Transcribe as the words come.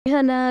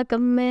Rihanna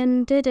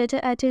commanded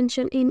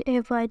attention in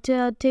a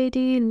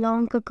variety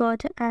long ago,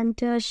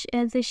 and as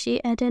she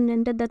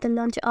attended the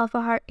launch of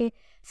her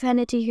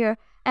Fenty hair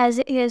as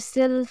a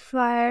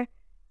still-free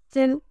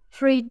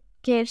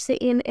case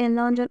in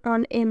London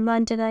on a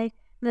Monday.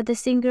 The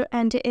singer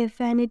and a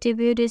Fenty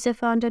Beauty's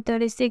founder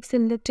 36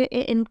 looked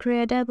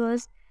incredible,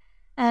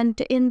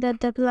 and in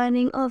the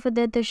planning of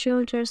the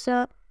shoulders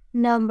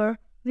number,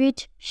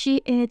 which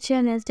she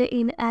challenged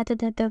in at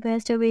the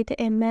West with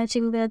a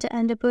matching belt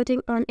and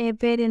putting on a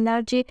very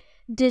large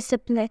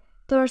display.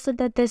 Thus,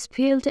 that the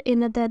spilled in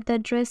the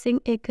dressing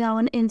a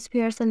gown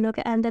inspires a look,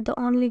 and the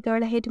only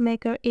girl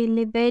hitmaker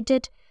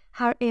elevated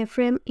her a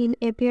frame in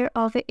a pair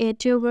of a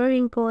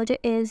towering gold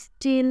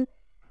steel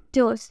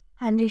toes,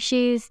 and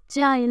she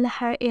styled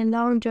her in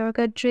long dark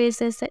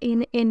dresses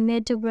in a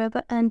net web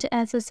and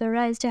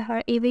accessorized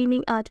her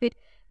evening outfit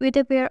with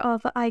a pair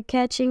of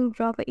eye-catching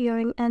drop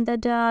earrings, and the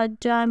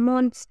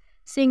Diamonds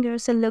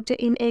singers looked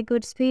in a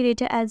good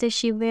spirit as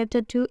she waved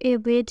to a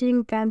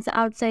waiting fans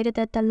outside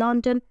the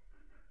London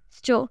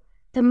store.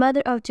 The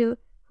mother of two,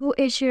 who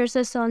shares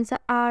her sons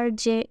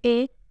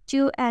RJA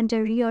 2 and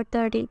Rio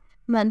 13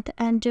 month,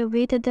 and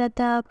with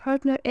the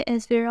partner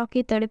is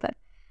Rocky 35,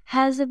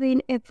 has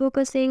been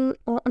focusing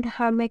on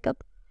her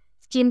makeup,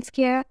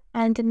 skincare,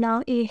 and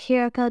now a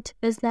haircut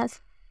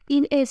business.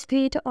 In a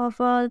spirit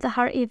of all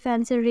her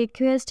fans'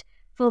 request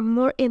for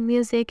more in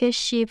music,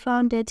 she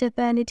founded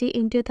Fenty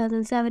in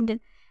 2017.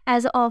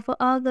 As of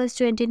August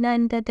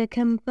 29, the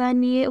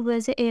company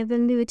was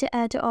valued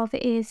at of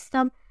a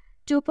sum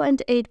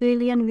 2.8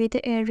 billion, with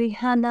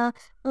Rihanna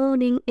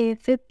owning a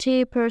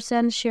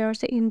 50%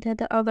 shares in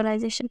the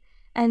organization.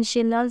 And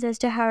she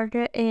launched her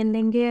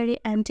lingerie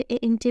and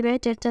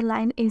intimated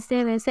line in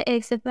series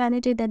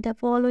expanded the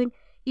following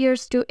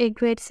years to a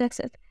great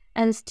success.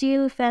 And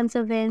still fans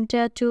went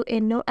to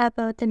know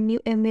about the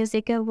new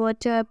music.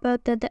 What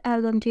about the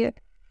album, dear?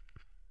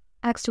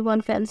 Asked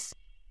one fans.